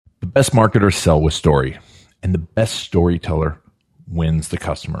best marketers sell with story, and the best storyteller wins the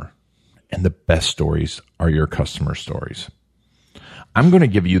customer. And the best stories are your customer stories. I'm going to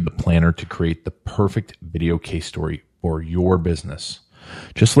give you the planner to create the perfect video case story for your business,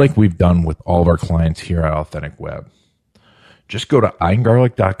 just like we've done with all of our clients here at Authentic Web. Just go to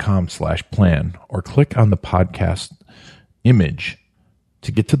iangarlic.com/plan or click on the podcast image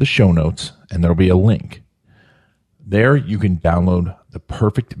to get to the show notes, and there'll be a link. There you can download the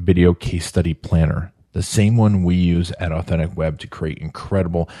perfect video case study planner, the same one we use at Authentic Web to create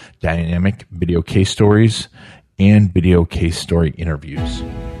incredible dynamic video case stories and video case story interviews.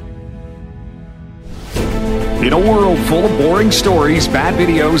 In a world full of boring stories, bad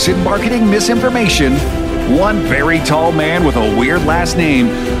videos, and marketing misinformation, one very tall man with a weird last name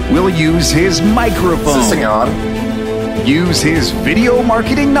will use his microphone. Is this thing on? Use his video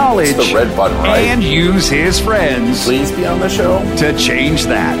marketing knowledge. It's the red button, right? And use his friends. Please be on the show. To change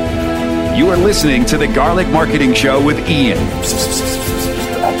that. You are listening to the Garlic Marketing Show with Ian.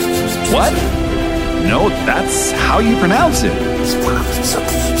 What? No, that's how you pronounce it.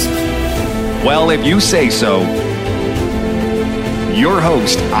 Well, if you say so, your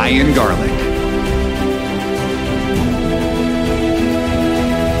host, Ian Garlic.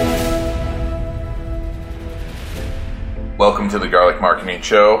 Welcome to the Garlic Marketing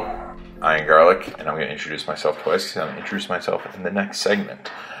Show. Ian Garlic, and I'm going to introduce myself twice because I'm going to introduce myself in the next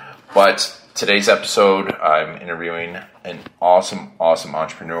segment. But today's episode, I'm interviewing an awesome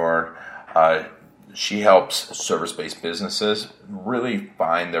entrepreneur. She helps service-based businesses really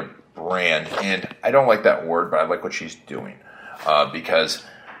find their brand. And I don't like that word, but I like what she's doing. Because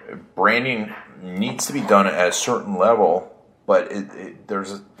branding needs to be done at a certain level, but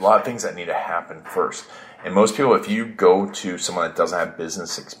there's a lot of things that need to happen first. And most people, if you go to someone that doesn't have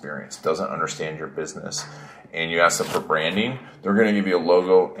business experience, doesn't understand your business, and you ask them for branding, they're going to give you a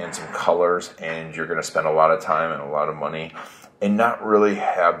logo and some colors, and you're going to spend a lot of time and a lot of money and not really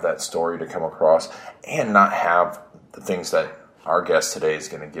have that story to come across and not have the things that our guest today is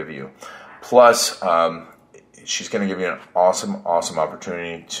going to give you. Plus, she's going to give you an awesome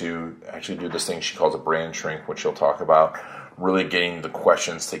opportunity to actually do this thing she calls a brand shrink, which she'll talk about, really getting the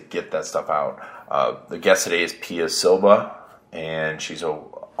questions to get that stuff out. The guest today is Pia Silva, and she's an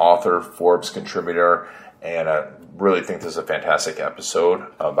author, Forbes contributor, and I really think this is a fantastic episode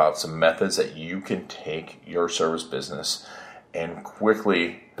about some methods that you can take your service business and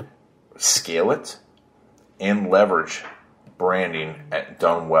quickly scale it and leverage branding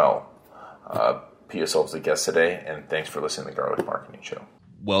done well. Pia Silva is the guest today, and thanks for listening to the Garlic Marketing Show.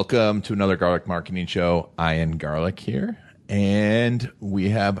 Welcome to another Garlic Marketing Show. Ian Garlic here, and we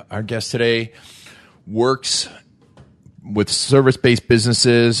have our guest today, works with service-based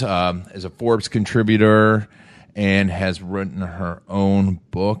businesses, is a Forbes contributor, and has written her own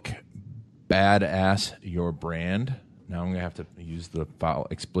book, Badass Your Brand. Now I'm going to have to use the foul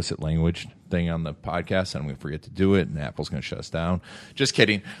explicit language thing on the podcast, and I'm going to forget to do it, and Apple's going to shut us down. Just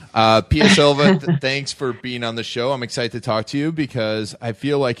kidding. Pia Silva, thanks for being on the show. I'm excited to talk to you because I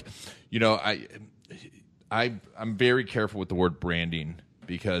feel like, I'm very careful with the word branding,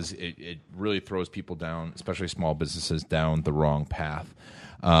 because it really throws people down, especially small businesses, down the wrong path.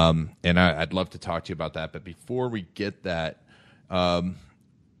 And I'd love to talk to you about that. But before we get that,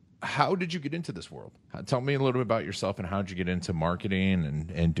 how did you get into this world? Tell me a little bit about yourself, and how did you get into marketing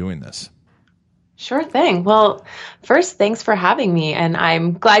and doing this? Sure thing. Well, first, thanks for having me. And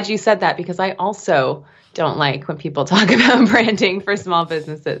I'm glad you said that, because I also don't like when people talk about branding for small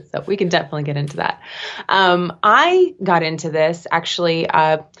businesses. So we can definitely get into that. I got into this actually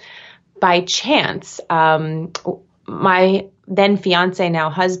by chance. My then fiance, now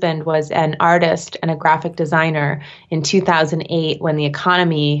husband, was an artist and a graphic designer in 2008 when the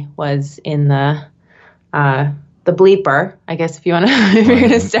economy was in the bleeper, I guess, if you want to, if you're going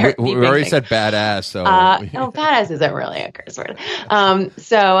to start. We already said badass, so. No, badass isn't really a curse word.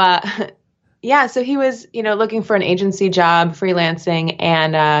 So he was, looking for an agency job, freelancing,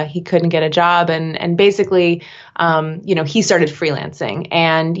 and he couldn't get a job. And basically, he started freelancing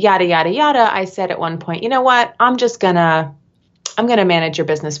and yada, yada, yada. I said at one point, you know what, I'm going to manage your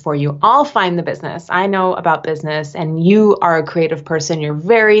business for you. I'll find the business. I know about business, and you are a creative person. You're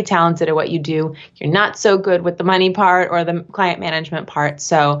very talented at what you do. You're not so good with the money part or the client management part.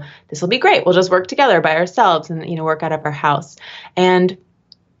 So this will be great. We'll just work together by ourselves and, work out of our house. And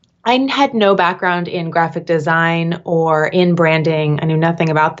I had no background in graphic design or in branding. I knew nothing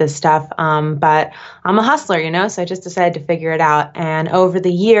about this stuff, but I'm a hustler, so I just decided to figure it out. And over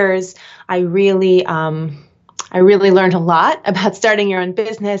the years, I really learned a lot about starting your own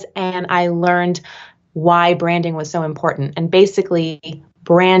business, and I learned why branding was so important. And basically,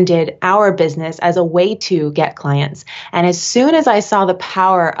 branded our business as a way to get clients. And as soon as I saw the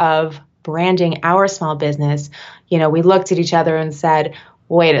power of branding our small business, we looked at each other and said,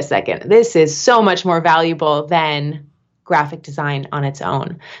 wait a second, this is so much more valuable than graphic design on its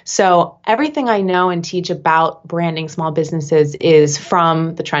own. So everything I know and teach about branding small businesses is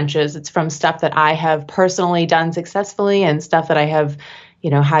from the trenches. It's from stuff that I have personally done successfully and stuff that I have,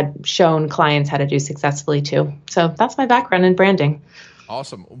 had shown clients how to do successfully too. So that's my background in branding.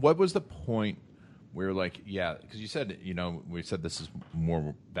 Awesome. What was the point where because you said, we said this is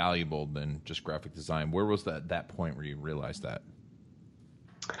more valuable than just graphic design. Where was that point where you realized that?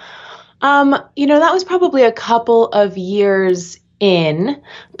 That was probably a couple of years in,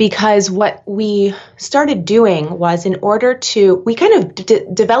 because what we started doing was, we kind of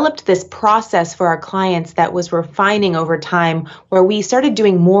developed this process for our clients that was refining over time, where we started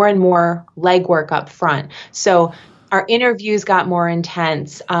doing more and more legwork up front. So our interviews got more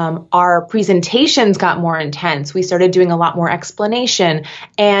intense. Our presentations got more intense. We started doing a lot more explanation,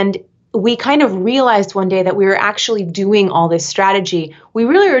 and we kind of realized one day that we were actually doing all this strategy. We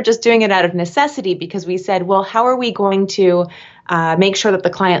really were just doing it out of necessity, because we said, well, how are we going to make sure that the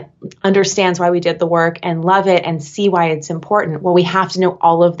client understands why we did the work and love it and see why it's important? Well, we have to know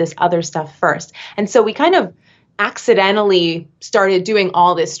all of this other stuff first. And so we kind of accidentally started doing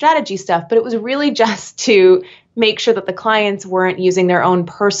all this strategy stuff, but it was really just to make sure that the clients weren't using their own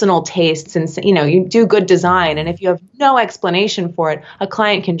personal tastes. And, you do good design, and if you have no explanation for it, a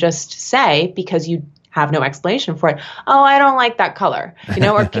client can just say, because you have no explanation for it, oh, I don't like that color,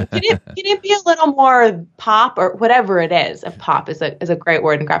 or can it be a little more pop, or whatever it is. A pop is a great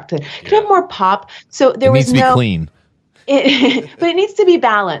word in graphic design. Can it have more pop? So there was no... It needs to be clean. But it needs to be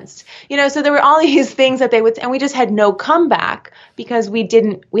balanced, so there were all these things that they would, and we just had no comeback because we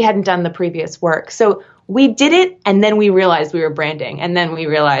hadn't done the previous work. So we did it, and then we realized we were branding, and then we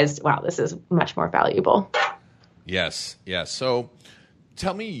realized, wow, this is much more valuable. Yes. So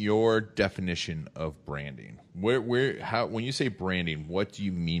tell me your definition of branding. When you say branding, what do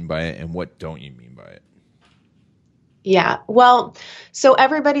you mean by it, and what don't you mean by it? Yeah, well, so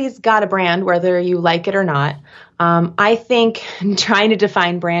everybody's got a brand, whether you like it or not. I think trying to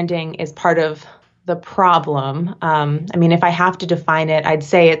define branding is part of the problem. If I have to define it, I'd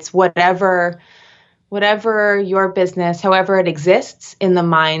say it's whatever your business, however it exists in the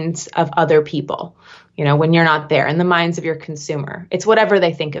minds of other people, when you're not there, in the minds of your consumer. It's whatever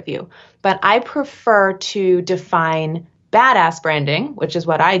they think of you. But I prefer to define badass branding, which is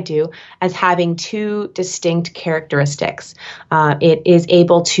what I do, as having two distinct characteristics. It is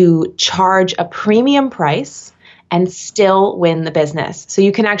able to charge a premium price and still win the business. So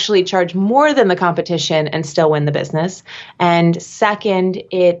you can actually charge more than the competition and still win the business. And second,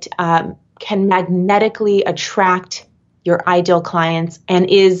 it can magnetically attract your ideal clients and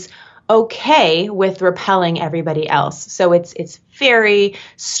is okay with repelling everybody else. So it's very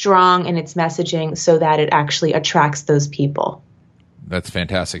strong in its messaging so that it actually attracts those people. That's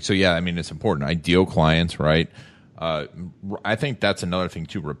fantastic. So it's important. Ideal clients, right? I think that's another thing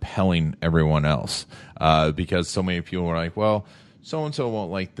too, repelling everyone else, because so many people are like, well, so-and-so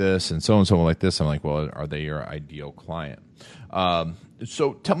won't like this and so-and-so won't like this. I'm like, well, are they your ideal client?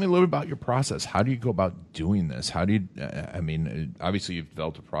 So tell me a little bit about your process. How do you go about doing this? How do you, obviously you've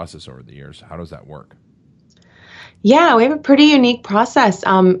developed a process over the years. How does that work? Yeah, we have a pretty unique process.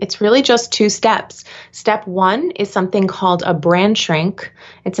 It's really just 2 steps. Step 1 is something called a brand shrink.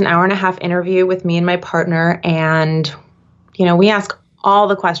 It's an 1.5-hour interview with me and my partner. And, we ask all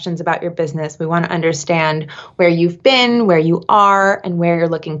the questions about your business. We want to understand where you've been, where you are, and where you're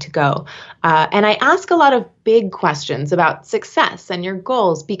looking to go. And I ask a lot of big questions about success and your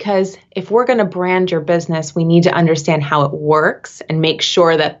goals, because if we're going to brand your business, we need to understand how it works and make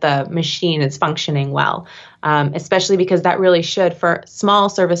sure that the machine is functioning well, especially because that really should, for small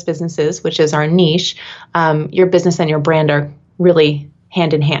service businesses, which is our niche, your business and your brand are really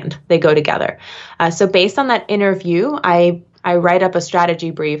hand in hand. They go together. So based on that interview, I write up a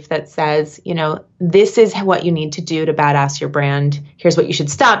strategy brief that says, this is what you need to do to badass your brand. Here's what you should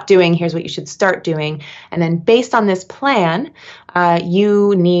stop doing. Here's what you should start doing. And then based on this plan,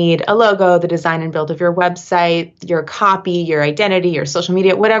 you need a logo, the design and build of your website, your copy, your identity, your social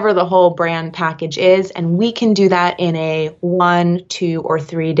media, whatever the whole brand package is. And we can do that in a 1, 2, or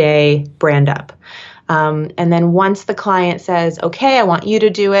 3 day brand up. And then once the client says, okay, I want you to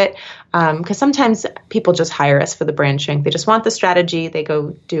do it, because sometimes people just hire us for the brand shrink. They just want the strategy. They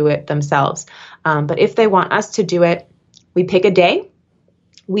go do it themselves. But if they want us to do it, we pick a day.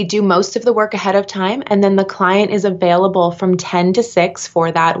 we do most of the work ahead of time, and then the client is available from 10 to 6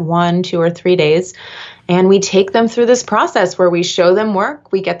 for that 1, 2, or 3 days. And we take them through this process where we show them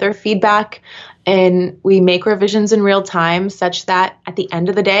work, we get their feedback, and we make revisions in real time such that at the end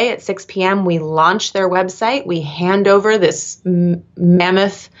of the day at 6 p.m., we launch their website, we hand over this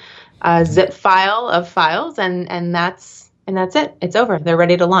mammoth zip file of files, and that's it. It's over. They're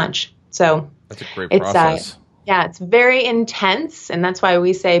ready to launch. So that's a great process. Yeah, it's very intense, and that's why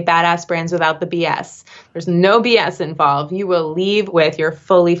we say badass brands without the BS. There's no BS involved. You will leave with your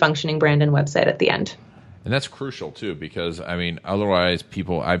fully functioning brand and website at the end. And that's crucial too, because I mean, otherwise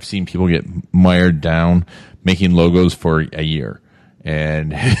I've seen people get mired down making logos for a year.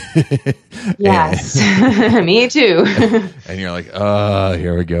 And yes, me too. And you're like,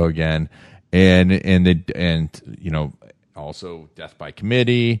 here we go again. And also death by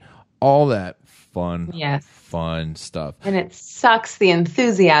committee, all that fun stuff. And it sucks the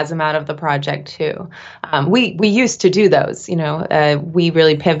enthusiasm out of the project too. We used to do those, we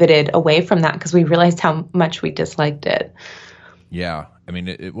really pivoted away from that because we realized how much we disliked it. Yeah. I mean,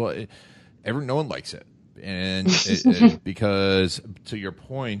 no one likes it. And because to your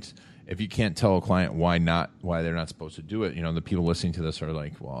point, if you can't tell a client why they're not supposed to do it, the people listening to this are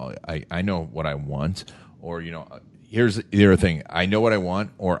like, well, I know what I want, or, here's the other thing. I know what I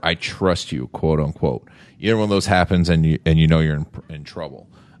want, or I trust you, quote unquote. Either one of those happens, and you're in trouble.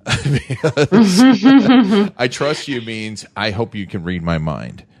 I trust you means I hope you can read my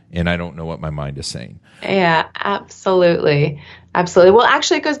mind, and I don't know what my mind is saying. Yeah, absolutely. Absolutely. Well,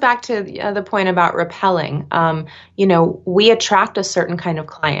 actually, it goes back to the point about repelling. We attract a certain kind of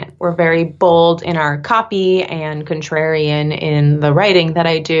client. We're very bold in our copy and contrarian in the writing that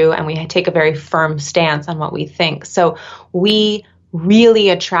I do, and we take a very firm stance on what we think. So we really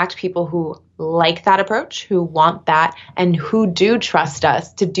attract people who like that approach, who want that, and who do trust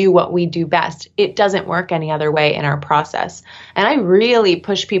us to do what we do best. It doesn't work any other way in our process. And I really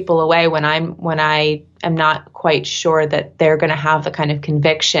push people away when I am not quite sure that they're going to have the kind of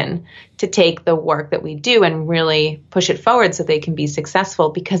conviction to take the work that we do and really push it forward so they can be successful,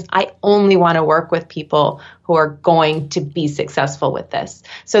 because I only want to work with people who are going to be successful with this.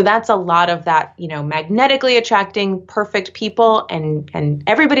 So that's a lot of that, magnetically attracting perfect people, and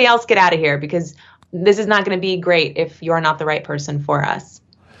everybody else get out of here, because this is not going to be great if you're not the right person for us.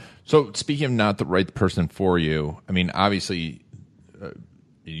 So speaking of not the right person for you, I mean, obviously,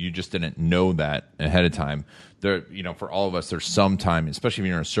 you just didn't know that ahead of time. There, for all of us, there's some time, especially if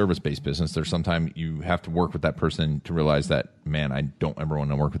you're in a service-based business, there's some time you have to work with that person to realize that, man, I don't ever want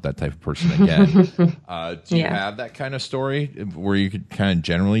to work with that type of person again. Do you have that kind of story where you could kind of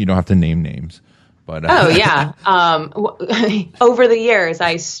generally, you don't have to name names, but oh yeah. Over the years,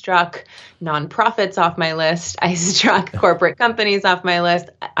 I struck nonprofits off my list. I struck corporate companies off my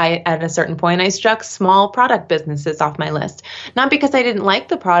list. At a certain point, I struck small product businesses off my list. Not because I didn't like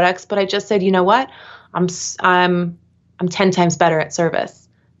the products, but I just said, you know what? I'm 10 times better at service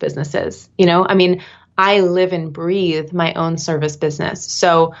businesses. I live and breathe my own service business.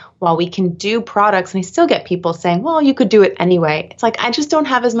 So while we can do products, and I still get people saying, well, you could do it anyway. It's like, I just don't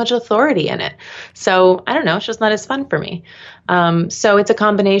have as much authority in it. So I don't know. It's just not as fun for me. So it's a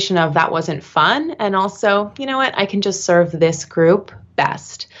combination of that wasn't fun. And also, you know what? I can just serve this group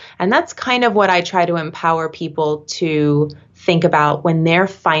best. And that's kind of what I try to empower people to think about when they're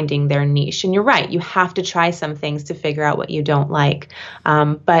finding their niche. And you're right. You have to try some things to figure out what you don't like.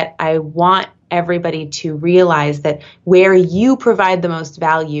 But I want everybody to realize that where you provide the most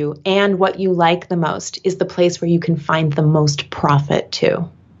value and what you like the most is the place where you can find the most profit too.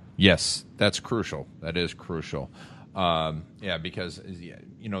 Yes, that's crucial. That is crucial. Because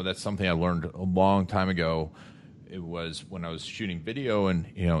that's something I learned a long time ago. It was when I was shooting video and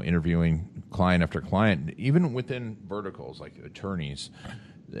interviewing client after client, even within verticals like attorneys,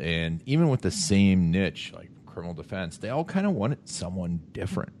 and even with the same niche like criminal defense, they all kind of wanted someone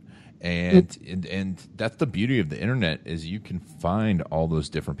different. And that's the beauty of the internet, is you can find all those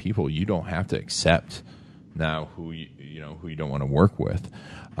different people. You don't have to accept now who you don't want to work with.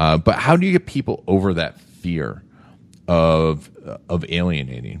 But how do you get people over that fear of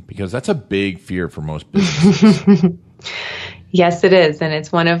alienating? Because that's a big fear for most businesses. Yes, it is, and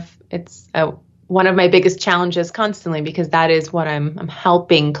it's one of my biggest challenges constantly, because that is what I'm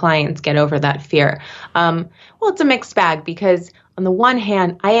helping clients get over, that fear. Well, it's a mixed bag, because on the one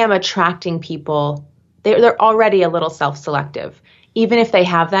hand, I am attracting people. They're already a little self-selective. Even if they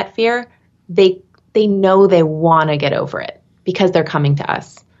have that fear, they know they want to get over it because they're coming to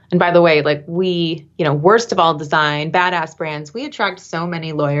us. And by the way, like we, worst of all design, badass brands, we attract so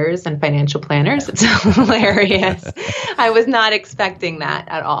many lawyers and financial planners. It's hilarious. I was not expecting that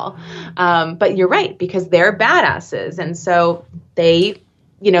at all. But you're right, because they're badasses. And so they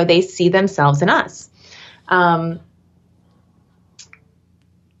see themselves in us.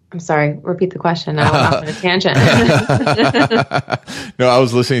 I'm sorry, repeat the question. I went off on a tangent. No, I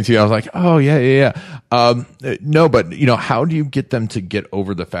was listening to you. I was like, oh, yeah. No, but, how do you get them to get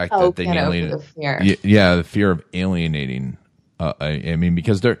over the fact that they alienate? The fear. Yeah, the fear of alienating. I mean,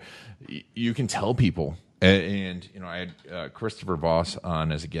 because you can tell people. And I had Christopher Voss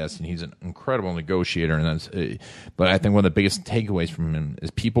on as a guest, and he's an incredible negotiator. And but I think one of the biggest takeaways from him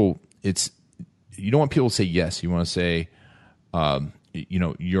is you don't want people to say yes. You want to say,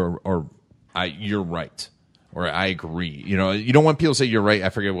 you're right, or I agree. You don't want people to say you're right. I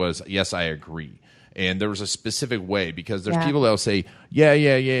forget what it was. Yes, I agree. And there was a specific way, because there's people that will say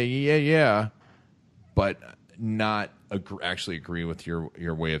yeah, but not actually agree with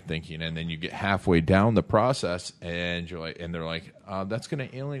your way of thinking. And then you get halfway down the process, and they're like, that's going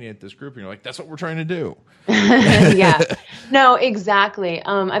to alienate this group. And you're like, that's what we're trying to do. Yeah, no, exactly.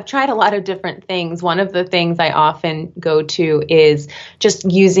 I've tried a lot of different things. One of the things I often go to is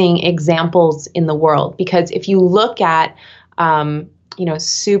just using examples in the world, because if you look at,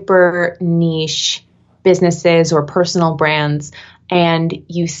 super niche businesses or personal brands, and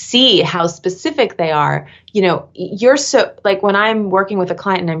you see how specific they are, you're so, like when I'm working with a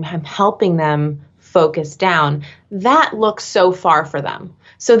client and I'm helping them focus down, that looks so far for them.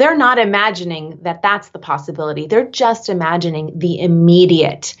 So they're not imagining that that's the possibility. They're just imagining the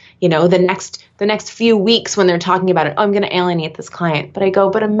immediate, the next few weeks when they're talking about it. Oh, I'm going to alienate this client. But I go,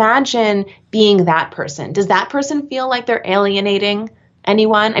 but imagine being that person. Does that person feel like they're alienating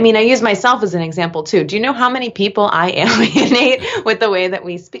anyone? I mean, I use myself as an example too. Do you know how many people I alienate with the way that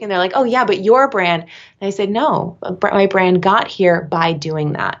we speak? And they're like, oh yeah, but your brand. And I said, no, my brand got here by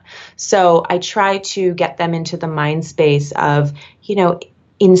doing that. So I try to get them into the mind space of,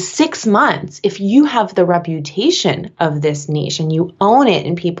 in 6 months, if you have the reputation of this niche and you own it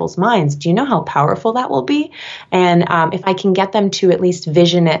in people's minds, do you know how powerful that will be? And if I can get them to at least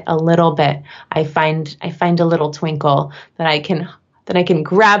vision it a little bit, I find a little twinkle that I can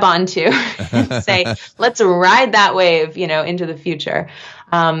grab onto and say, let's ride that wave, into the future.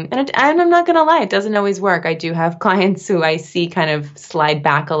 And I'm not going to lie, it doesn't always work. I do have clients who I see kind of slide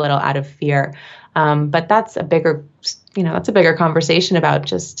back a little out of fear. But that's a bigger conversation about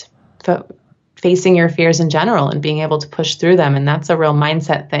just facing your fears in general and being able to push through them. And that's a real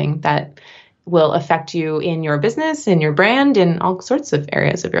mindset thing that will affect you in your business, in your brand, in all sorts of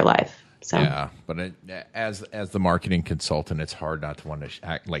areas of your life. So. Yeah, but as the marketing consultant, it's hard not to want to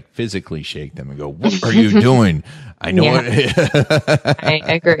act like physically shake them and go, "What are you doing?" I know. I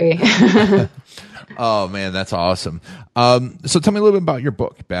agree. Oh man, that's awesome. So tell me a little bit about your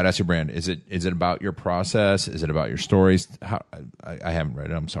book, Badass Your Brand. Is it about your process? Is it about your stories? I haven't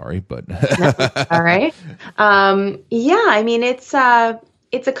read it. I'm sorry, but all right. Yeah, I mean it's a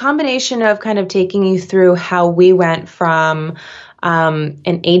combination of kind of taking you through how we went from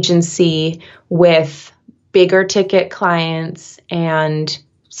an agency with bigger ticket clients and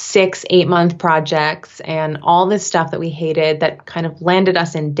 6-8 month projects and all this stuff that we hated that kind of landed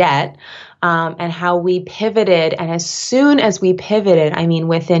us in debt, and how we pivoted. And as soon as we pivoted, I mean,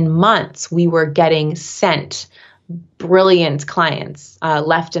 within months, we were getting sent brilliant clients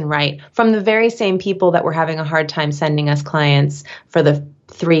left and right from the very same people that were having a hard time sending us clients for the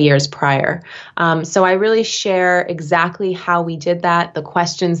 3 years prior. So I really share exactly how we did that, the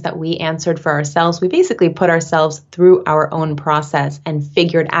questions that we answered for ourselves. We basically put ourselves through our own process and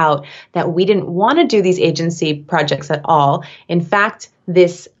figured out that we didn't want to do these agency projects at all. In fact,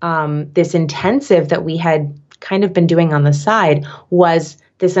 this intensive that we had kind of been doing on the side was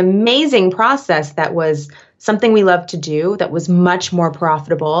this amazing process that was something we loved to do that was much more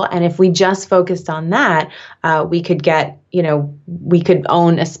profitable. And if we just focused on that, we could we could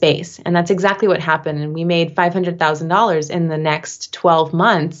own a space. And that's exactly what happened. And we made $500,000 in the next 12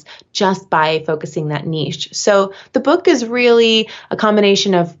 months just by focusing that niche. So the book is really a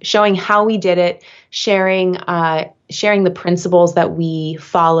combination of showing how we did it, sharing the principles that we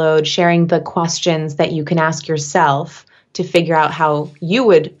followed, sharing the questions that you can ask yourself to figure out how you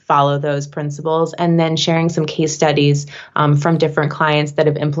would follow those principles, and then sharing some case studies from different clients that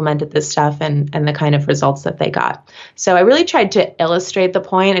have implemented this stuff and the kind of results that they got. So I really tried to illustrate the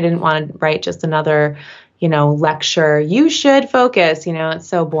point. I didn't want to write just another, lecture. You should focus, it's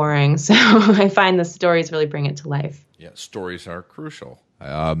so boring. So I find the stories really bring it to life. Yeah, stories are crucial.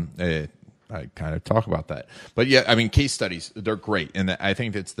 I kind of talk about that. But yeah, I mean, case studies, they're great. And I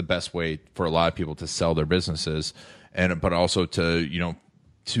think it's the best way for a lot of people to sell their businesses, but also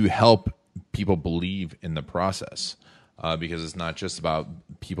to help people believe in the process, because it's not just about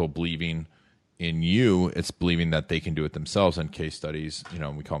people believing in you, it's believing that they can do it themselves. And case studies,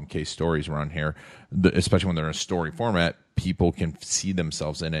 we call them case stories around here, especially when they're in a story format, people can see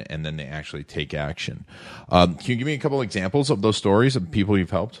themselves in it and then they actually take action. Can you give me a couple of examples of those stories of people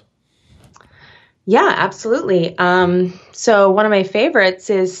you've helped? Yeah, absolutely. So one of my favorites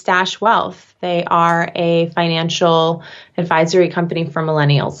is Stash Wealth. They are a financial advisory company for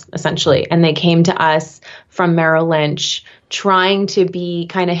millennials, essentially. And they came to us from Merrill Lynch trying to be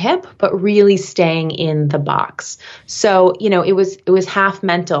kind of hip, but really staying in the box. So, it was half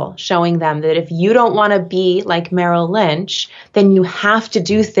mental, showing them that if you don't want to be like Merrill Lynch, then you have to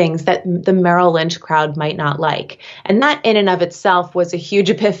do things that the Merrill Lynch crowd might not like. And that in and of itself was a huge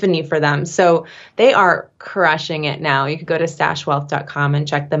epiphany for them. So they are crushing it now. You could go to stashwealth.com and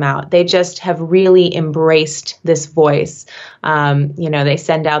check them out. They just have really embraced this voice. They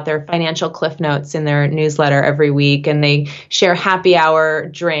send out their financial cliff notes in their newsletter every week, and they share happy hour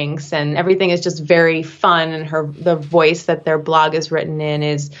drinks, and everything is just very fun. And the voice that their blog is written in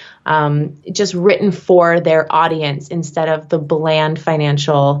is just written for their audience instead of the bland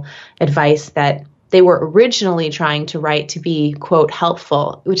financial advice that they were originally trying to write to be, quote,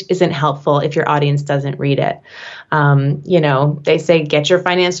 helpful, which isn't helpful if your audience doesn't read it. They say, get your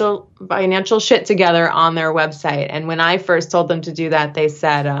financial shit together on their website. And when I first told them to do that, they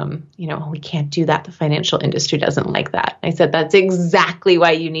said, we can't do that. The financial industry doesn't like that. I said, that's exactly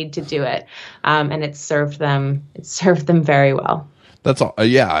why you need to do it. And it served them very well. That's all.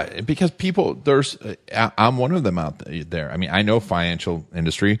 Yeah, because people, I'm one of them out there. I mean, I know financial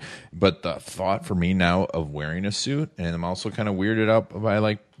industry, but the thought for me now of wearing a suit, and I'm also kind of weirded out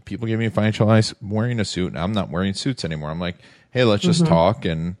by people giving me financial advice wearing a suit, and I'm not wearing suits anymore. I'm like, hey, let's just talk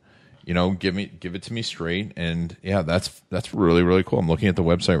and give it to me straight. And yeah, that's really, really cool. I'm looking at the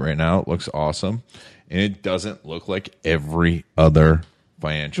website right now. It looks awesome, and it doesn't look like every other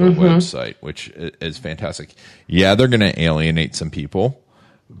financial website, which is fantastic. Yeah, they're going to alienate some people,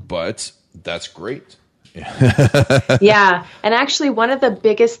 but that's great. Yeah. And actually, one of the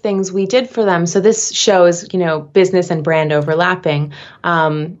biggest things we did for them, so this shows, business and brand overlapping.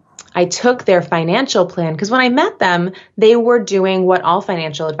 I took their financial plan because when I met them, they were doing what all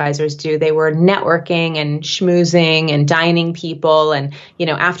financial advisors do. They were networking and schmoozing and dining people. And,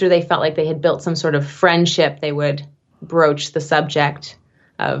 after they felt like they had built some sort of friendship, they would broach the subject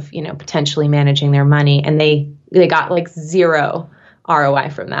of, potentially managing their money. And they got zero ROI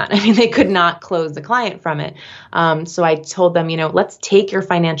from that. I mean, they could not close the client from it. So I told them, let's take your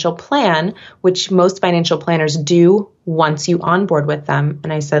financial plan, which most financial planners do once you onboard with them.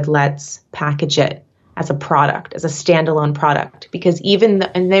 And I said, let's package it as a product, as a standalone product, because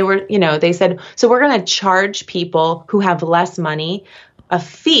they said, so we're going to charge people who have less money a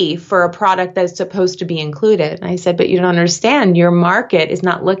fee for a product that's supposed to be included. And I said, but you don't understand. Your market is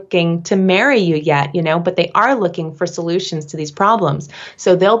not looking to marry you yet, but they are looking for solutions to these problems.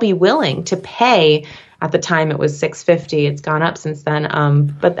 So they'll be willing to pay. At the time, it was $650. It's gone up since then.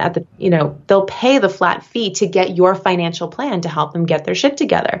 But they'll pay the flat fee to get your financial plan to help them get their shit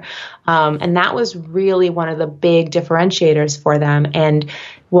together. And that was really one of the big differentiators for them. And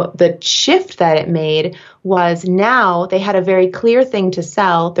what the shift that it made was now they had a very clear thing to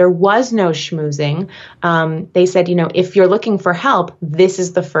sell. There was no schmoozing. They said, if you're looking for help, this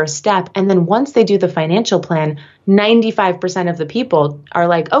is the first step. And then once they do the financial plan, 95% of the people are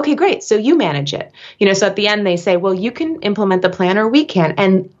like, okay, great. So you manage it. So at the end they say, well, you can implement the plan or we can.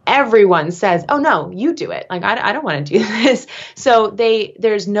 And everyone says, oh no, you do it. I don't want to do this. So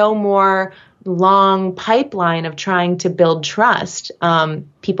there's no more long pipeline of trying to build trust.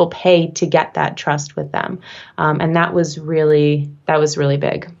 People pay to get that trust with them. And that was really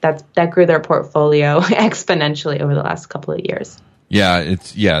big. That grew their portfolio exponentially over the last couple of years.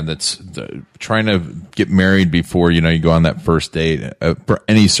 Yeah, that's trying to get married before, you go on that first date for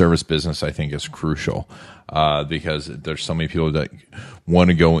any service business, I think is crucial. Because there's so many people that want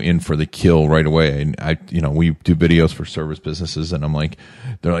to go in for the kill right away. And we do videos for service businesses and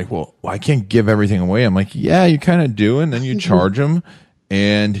they're like, well, I can't give everything away. I'm like, yeah, you kind of do. And then you charge them.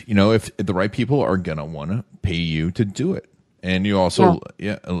 And, if the right people are going to want to pay you to do it. And you also,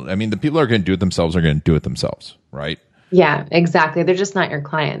 the people that are going to do it themselves are going to do it themselves. Right. Yeah, exactly. They're just not your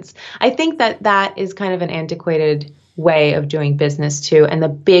clients. I think that is kind of an antiquated way of doing business too. And the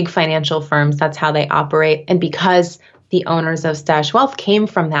big financial firms, that's how they operate. And because the owners of Stash Wealth came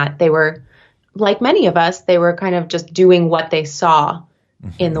from that, they were, like many of us, they were kind of just doing what they saw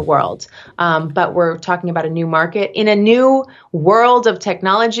in the world. But we're talking about a new market in a new world of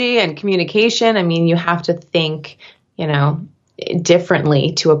technology and communication. I mean, you have to think,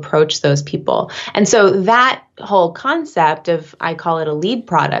 differently to approach those people. And so that whole concept of, I call it a lead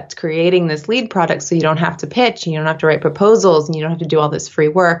product, creating this lead product so you don't have to pitch and you don't have to write proposals and you don't have to do all this free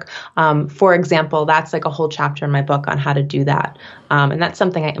work. For example, that's like a whole chapter in my book on how to do that. And that's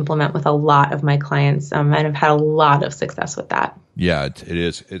something I implement with a lot of my clients, and I've had a lot of success with that. Yeah, it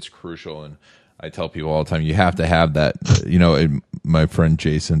is. It's crucial. And I tell people all the time, you have to have that, my friend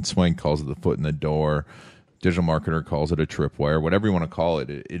Jason Swank calls it the foot in the door. Digital marketer calls it a tripwire, whatever you want to call it.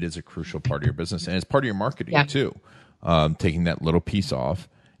 It is a crucial part of your business, and it's part of your marketing too. Taking that little piece off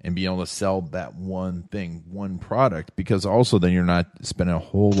and being able to sell that one thing, one product, because also then you're not spending a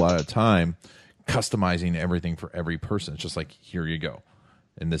whole lot of time customizing everything for every person. It's just like, here you go,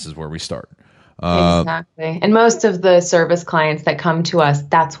 and this is where we start. Exactly. And most of the service clients that come to us,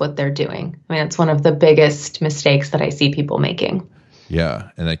 that's what they're doing. I mean, it's one of the biggest mistakes that I see people making. Yeah,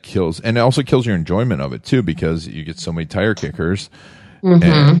 and it also kills your enjoyment of it too, because you get so many tire kickers.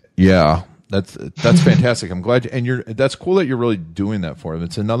 And yeah, that's fantastic. I'm glad, that's cool that you're really doing that for them.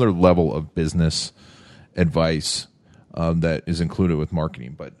 It's another level of business advice that is included with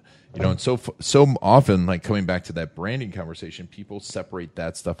marketing. But and so often, like coming back to that branding conversation, people separate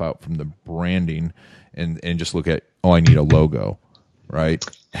that stuff out from the branding and just look at, I need a logo, right?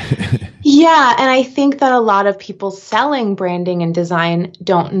 Yeah, and I think that a lot of people selling branding and design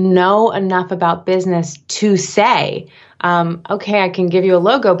don't know enough about business to say, okay, I can give you a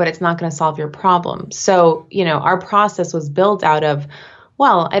logo, but it's not going to solve your problem. So, our process was built out of,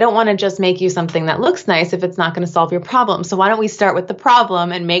 well, I don't want to just make you something that looks nice if it's not going to solve your problem. So why don't we start with the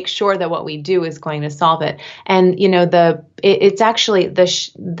problem and make sure that what we do is going to solve it? And, it's actually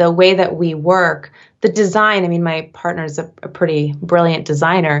the way that we work. The design, I mean, my partner's a pretty brilliant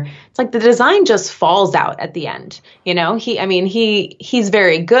designer. It's like the design just falls out at the end. He's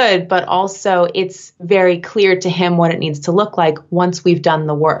very good, but also it's very clear to him what it needs to look like once we've done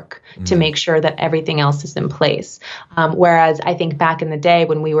the work to make sure that everything else is in place. Whereas I think back in the day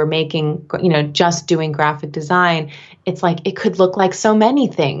when we were making, just doing graphic design, it's like it could look like so many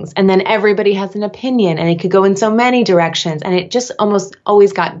things. And then everybody has an opinion and it could go in so many directions. And it just almost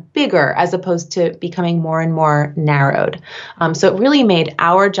always got bigger as opposed to becoming more and more narrowed. So it really made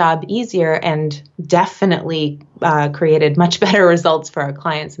our job easier and definitely created much better results for our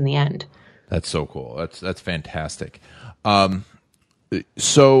clients in the end. That's so cool. That's fantastic.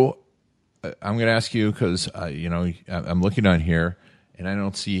 So I'm going to ask you because, I'm looking on here and I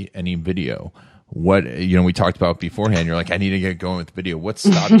don't see any video. What, we talked about beforehand, you're like, I need to get going with video. What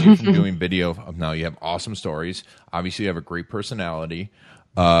stopped you from doing video? Now you have awesome stories. Obviously you have a great personality.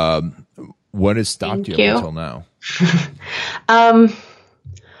 What has stopped you up until now?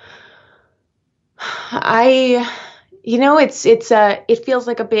 It feels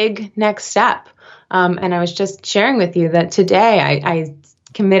like a big next step. And I was just sharing with you that today I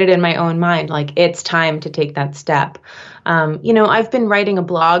committed in my own mind, like it's time to take that step. I've been writing a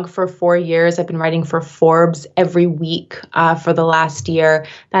blog for 4 years. I've been writing for Forbes every week for the last year.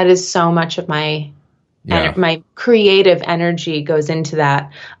 That is so much of my creative energy goes into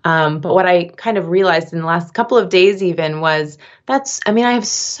that. But what I kind of realized in the last couple of days even was I have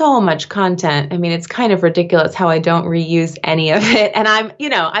so much content. I mean, it's kind of ridiculous how I don't reuse any of it. And I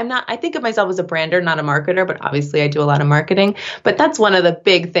think of myself as a brander, not a marketer, but obviously I do a lot of marketing. But that's one of the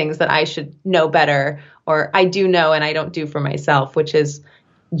big things that I should know better, or I do know and I don't do for myself, which is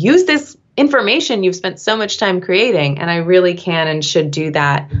use this information you've spent so much time creating. And I really can and should do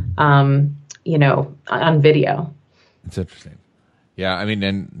that, on video. It's interesting. Yeah. I mean,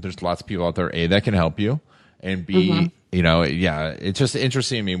 and there's lots of people out there, A, that can help you, and B, it's just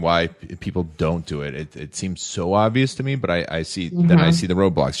interesting to me why people don't do it. It seems so obvious to me, but I see then I see the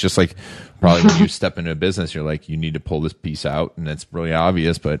roadblocks. Just like probably when you step into a business, you're like, you need to pull this piece out, and it's really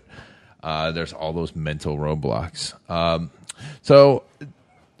obvious, but there's all those mental roadblocks. So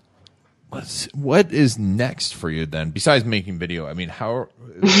what is next for you then, besides making video? I mean, how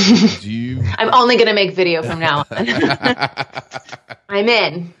do you? I'm only going to make video from now on. I'm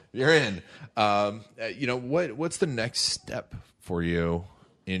in. You're in. What's the next step for you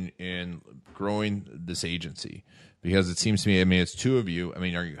in growing this agency? Because it seems to me, I mean, it's two of you. I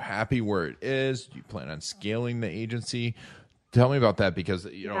mean, are you happy where it is? Do you plan on scaling the agency? Tell me about that, because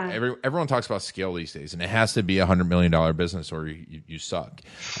everyone talks about scale these days, and it has to be $100 million business or you suck.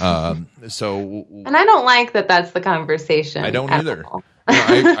 And I don't like that. That's the conversation. I don't either.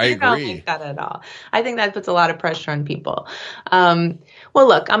 I agree. I don't think that at all. I think that puts a lot of pressure on people. Well,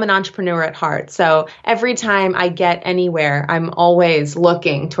 look, I'm an entrepreneur at heart. So every time I get anywhere, I'm always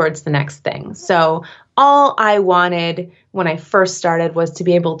looking towards the next thing. So all I wanted when I first started was to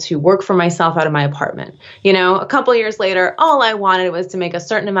be able to work for myself out of my apartment. A couple of years later, all I wanted was to make a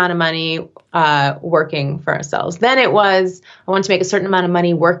certain amount of money working for ourselves. Then it was, I wanted to make a certain amount of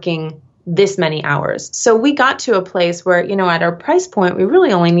money working this many hours. So we got to a place where, at our price point, we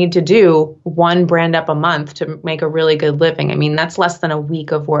really only need to do one brand up a month to make a really good living. I mean, that's less than a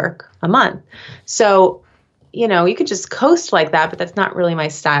week of work a month. So, you could just coast like that, but that's not really my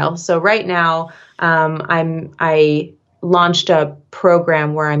style. So right now, I launched a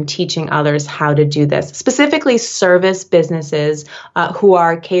program where I'm teaching others how to do this, specifically service businesses who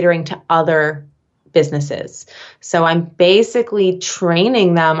are catering to other businesses. So I'm basically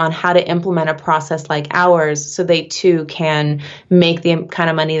training them on how to implement a process like ours so they too can make the kind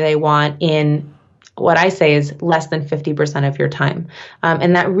of money they want in what I say is less than 50% of your time.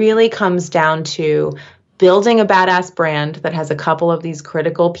 And that really comes down to building a badass brand that has a couple of these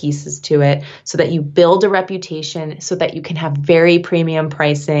critical pieces to it so that you build a reputation, so that you can have very premium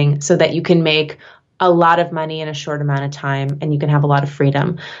pricing, so that you can make a lot of money in a short amount of time and you can have a lot of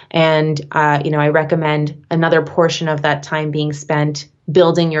freedom. And, I recommend another portion of that time being spent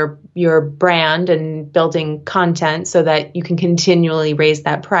building your brand and building content so that you can continually raise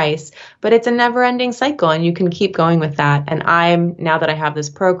that price. But it's a never ending cycle and you can keep going with that. And now that I have this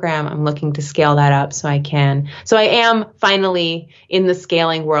program, I'm looking to scale that up so I can. So I am finally in the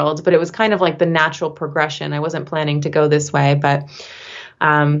scaling world, but it was kind of like the natural progression. I wasn't planning to go this way, but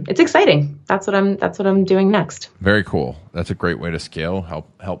it's exciting. That's what I'm doing next. Very cool. That's a great way to scale,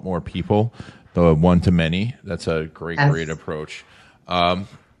 help more people. The one to many. That's a great approach.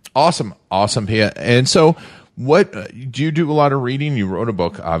 Awesome, Pia. And so, what do you do? A lot of reading. You wrote a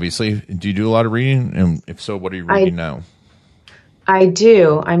book, obviously. Do you do a lot of reading? And if so, what are you reading now? I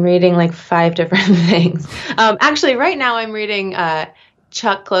do. I'm reading like 5 different things. Actually, right now I'm reading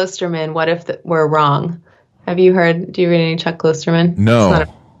Chuck Klosterman. What if we're wrong? Have you heard? Do you read any Chuck Klosterman? No.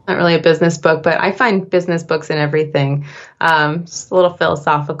 It's not really a business book, but I find business books in everything. Just a little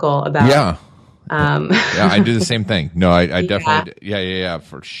philosophical about. Yeah. Yeah, I do the same thing. No, I definitely. Yeah,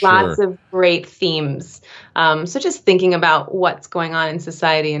 for sure. Lots of great themes. So just thinking about what's going on in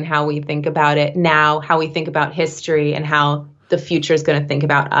society and how we think about it now, how we think about history, and how the future is going to think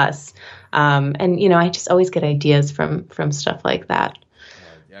about us. And I just always get ideas from stuff like that.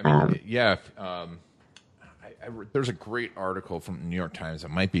 There's a great article from the New York Times. It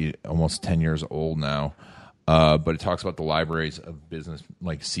might be almost 10 years old now, but it talks about the libraries of business,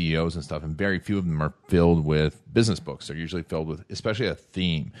 like CEOs and stuff, and very few of them are filled with business books. They're usually filled with, especially a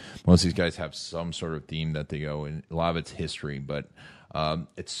theme. Most of these guys have some sort of theme that they go in. A lot of it's history, but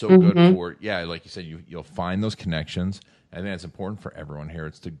it's so good for, like you said, you'll find those connections. I think it's important for everyone here.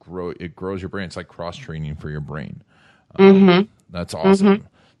 It's to grow. It grows your brain. It's like cross training for your brain. That's awesome.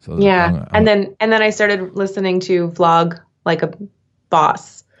 So and then I started listening to Vlog Like a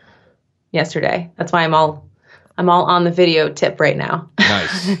Boss yesterday. That's why I'm all on the video tip right now.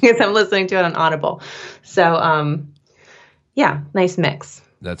 Nice. Because I'm listening to it on Audible. So nice mix.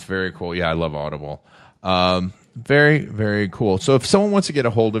 That's very cool. Yeah, I love Audible. Very, very cool. So if someone wants to get a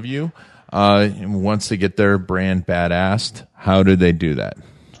hold of you and wants to get their brand badassed, how do they do that?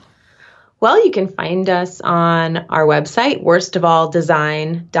 Well, you can find us on our website,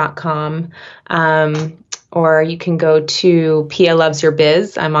 worstofalldesign.com, or you can go to Pia Loves Your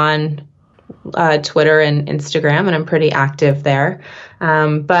Biz. I'm on Twitter and Instagram, and I'm pretty active there.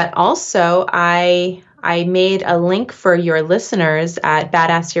 But also, I made a link for your listeners at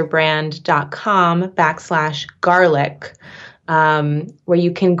badassyourbrand.com/garlic, where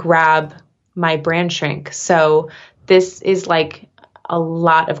you can grab my brand shrink. So this is like a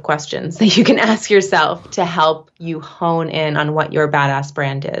lot of questions that you can ask yourself to help you hone in on what your badass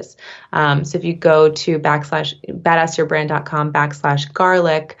brand is. So if you go to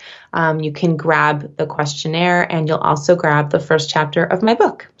badassyourbrand.com/garlic, you can grab the questionnaire, and you'll also grab the first chapter of my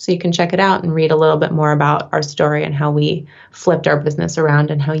book. So you can check it out and read a little bit more about our story and how we flipped our business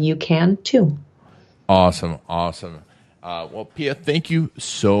around and how you can too. Awesome. Well, Pia, thank you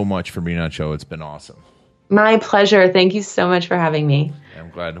so much for being on the show. It's been awesome. My pleasure. Thank you so much for having me. I'm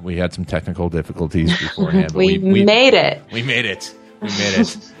glad we had some technical difficulties beforehand. But we made it. We made it.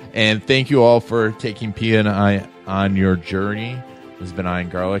 And thank you all for taking Pia and I on your journey. This has been Ian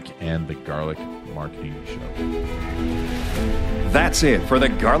Garlic and the Garlic Marketing Show. That's it for the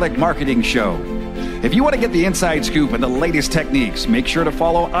Garlic Marketing Show. If you want to get the inside scoop and the latest techniques, make sure to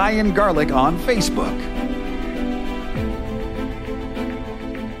follow Ian Garlic on Facebook.